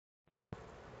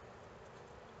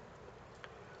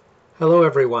Hello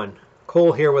everyone,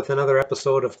 Cole here with another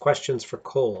episode of Questions for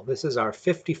Cole. This is our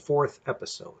 54th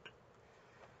episode.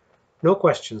 No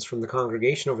questions from the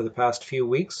congregation over the past few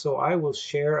weeks, so I will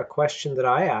share a question that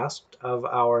I asked of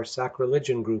our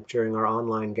Sacrilegion group during our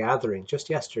online gathering just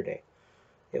yesterday.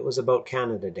 It was about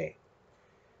Canada Day.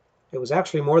 It was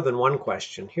actually more than one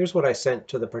question. Here's what I sent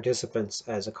to the participants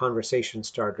as a conversation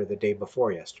starter the day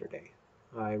before yesterday.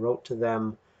 I wrote to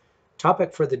them,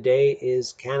 "Topic for the day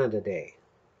is Canada Day.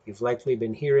 You've likely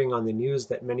been hearing on the news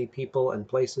that many people and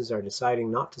places are deciding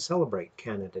not to celebrate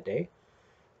Canada Day.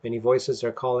 Many voices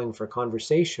are calling for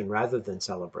conversation rather than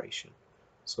celebration,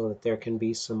 so that there can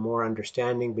be some more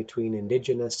understanding between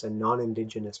Indigenous and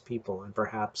non-Indigenous people, and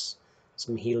perhaps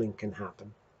some healing can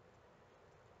happen.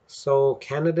 So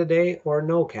Canada Day or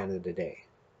no Canada Day?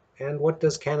 And what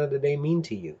does Canada Day mean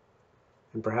to you?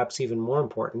 And perhaps even more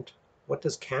important, what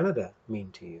does Canada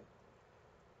mean to you?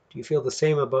 Do you feel the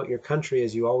same about your country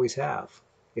as you always have?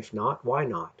 If not, why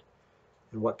not?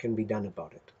 And what can be done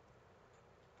about it?"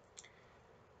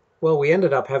 Well, we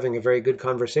ended up having a very good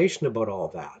conversation about all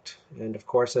that. And of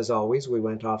course, as always, we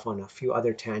went off on a few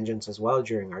other tangents as well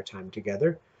during our time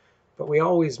together, but we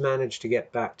always managed to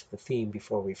get back to the theme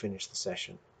before we finished the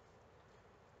session.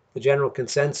 The general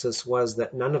consensus was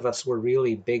that none of us were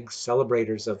really big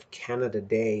celebrators of Canada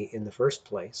Day in the first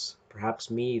place,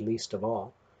 perhaps me least of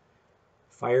all.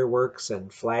 Fireworks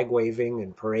and flag waving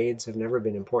and parades have never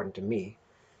been important to me.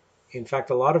 In fact,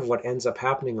 a lot of what ends up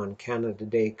happening on Canada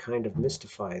Day kind of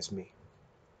mystifies me.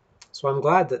 So I'm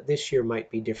glad that this year might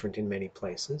be different in many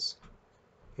places.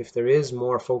 If there is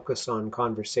more focus on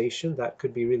conversation, that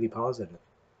could be really positive.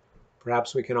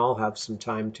 Perhaps we can all have some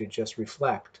time to just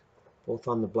reflect, both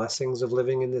on the blessings of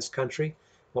living in this country,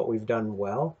 what we've done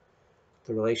well,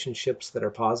 the relationships that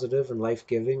are positive and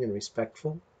life-giving and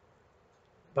respectful,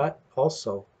 but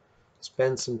also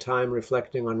spend some time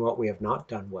reflecting on what we have not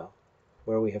done well,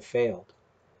 where we have failed,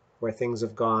 where things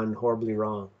have gone horribly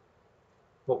wrong,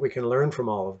 what we can learn from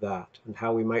all of that, and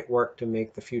how we might work to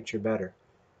make the future better,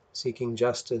 seeking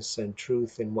justice and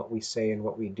truth in what we say and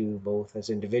what we do, both as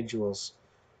individuals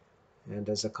and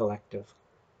as a collective.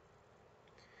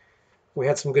 We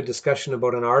had some good discussion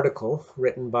about an article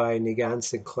written by Nigan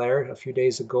Sinclair a few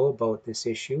days ago about this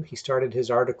issue. He started his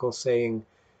article saying,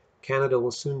 "Canada will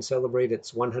soon celebrate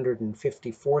its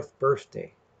 154th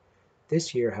birthday.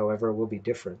 This year, however, will be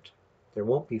different. There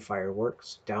won't be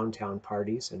fireworks, downtown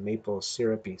parties, and maple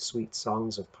syrupy sweet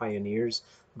songs of pioneers,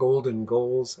 golden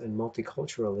goals, and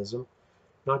multiculturalism,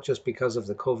 not just because of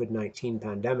the COVID-19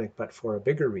 pandemic, but for a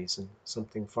bigger reason,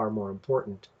 something far more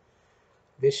important.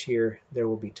 This year, there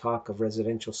will be talk of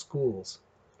residential schools,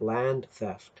 land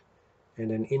theft,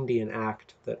 and an Indian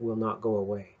Act that will not go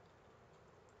away.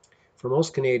 For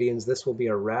most Canadians, this will be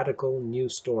a radical new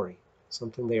story,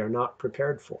 something they are not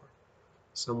prepared for.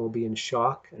 Some will be in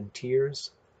shock and tears.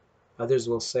 Others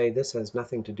will say, this has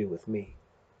nothing to do with me.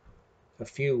 A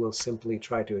few will simply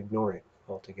try to ignore it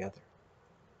altogether."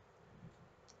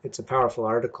 It's a powerful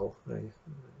article. I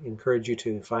encourage you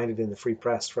to find it in the Free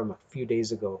Press from a few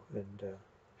days ago and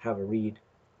have a read.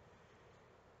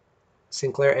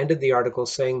 Sinclair ended the article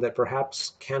saying that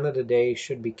perhaps Canada Day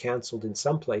should be cancelled in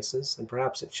some places, and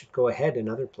perhaps it should go ahead in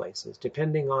other places,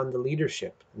 depending on the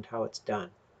leadership and how it's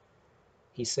done.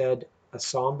 He said, "A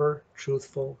somber,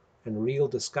 truthful, and real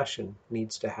discussion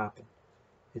needs to happen.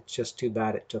 It's just too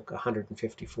bad it took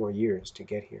 154 years to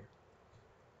get here.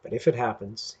 But if it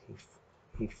happens,"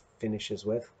 he finishes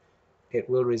with, "it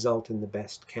will result in the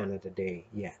best Canada Day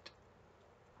yet."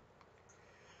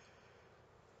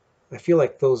 I feel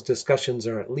like those discussions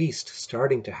are at least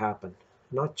starting to happen.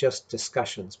 Not just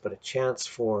discussions, but a chance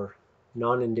for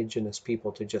non-Indigenous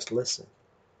people to just listen.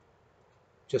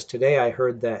 Just today I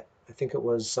heard that I think it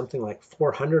was something like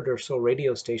 400 or so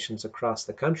radio stations across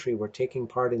the country were taking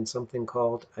part in something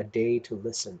called A Day to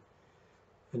Listen,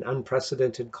 an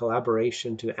unprecedented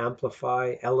collaboration to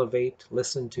amplify, elevate,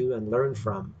 listen to, and learn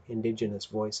from Indigenous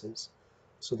voices.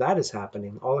 So that is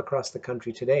happening all across the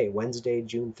country today, Wednesday,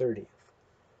 June 30th.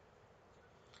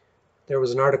 There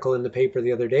was an article in the paper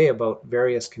the other day about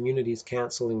various communities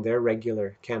canceling their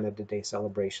regular Canada Day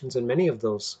celebrations, and many of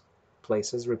those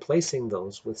places replacing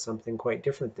those with something quite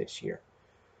different this year.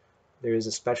 There is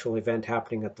a special event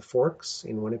happening at the Forks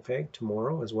in Winnipeg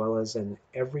tomorrow, as well as an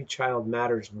Every Child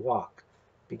Matters walk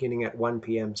beginning at 1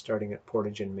 p.m. starting at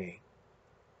Portage in Maine.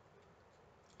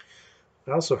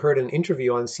 I also heard an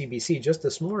interview on CBC just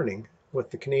this morning with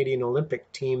the Canadian Olympic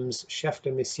team's chef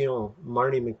de mission,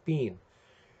 Marnie McBean.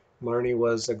 Marnie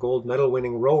was a gold medal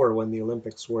winning rower when the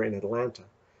Olympics were in Atlanta.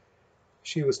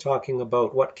 She was talking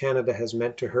about what Canada has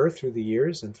meant to her through the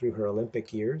years and through her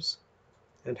Olympic years,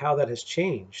 and how that has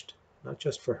changed not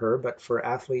just for her, but for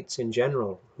athletes in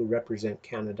general who represent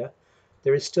Canada.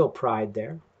 There is still pride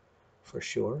there, for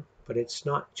sure, but it's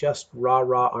not just rah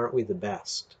rah, aren't we the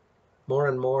best? More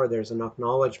and more, there's an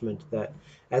acknowledgement that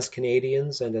as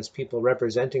Canadians and as people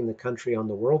representing the country on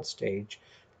the world stage,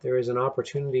 there is an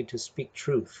opportunity to speak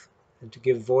truth and to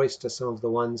give voice to some of the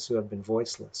ones who have been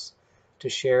voiceless, to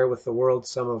share with the world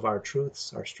some of our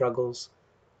truths, our struggles,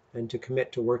 and to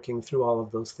commit to working through all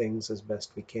of those things as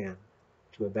best we can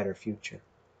to a better future.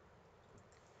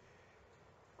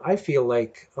 I feel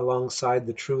like, alongside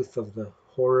the truth of the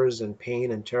horrors and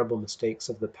pain and terrible mistakes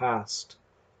of the past,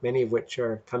 many of which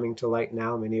are coming to light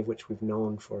now, many of which we've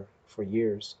known for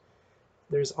years,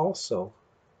 there's also,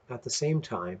 at the same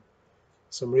time,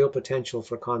 some real potential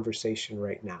for conversation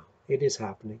right now. It is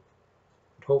happening.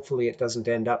 And hopefully it doesn't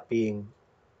end up being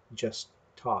just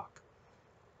talk.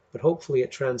 But hopefully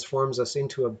it transforms us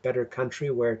into a better country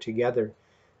where together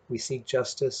we seek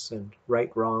justice and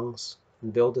right wrongs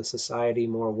and build a society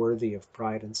more worthy of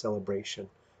pride and celebration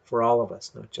for all of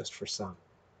us, not just for some.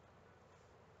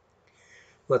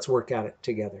 Let's work at it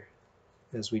together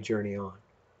as we journey on.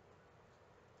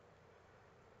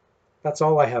 That's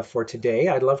all I have for today.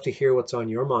 I'd love to hear what's on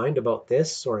your mind about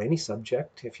this or any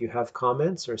subject. If you have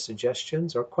comments or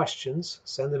suggestions or questions,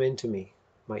 send them in to me.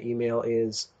 My email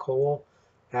is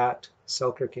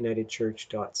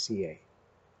cole@selkirkunitedchurch.ca.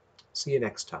 See you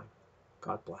next time.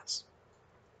 God bless.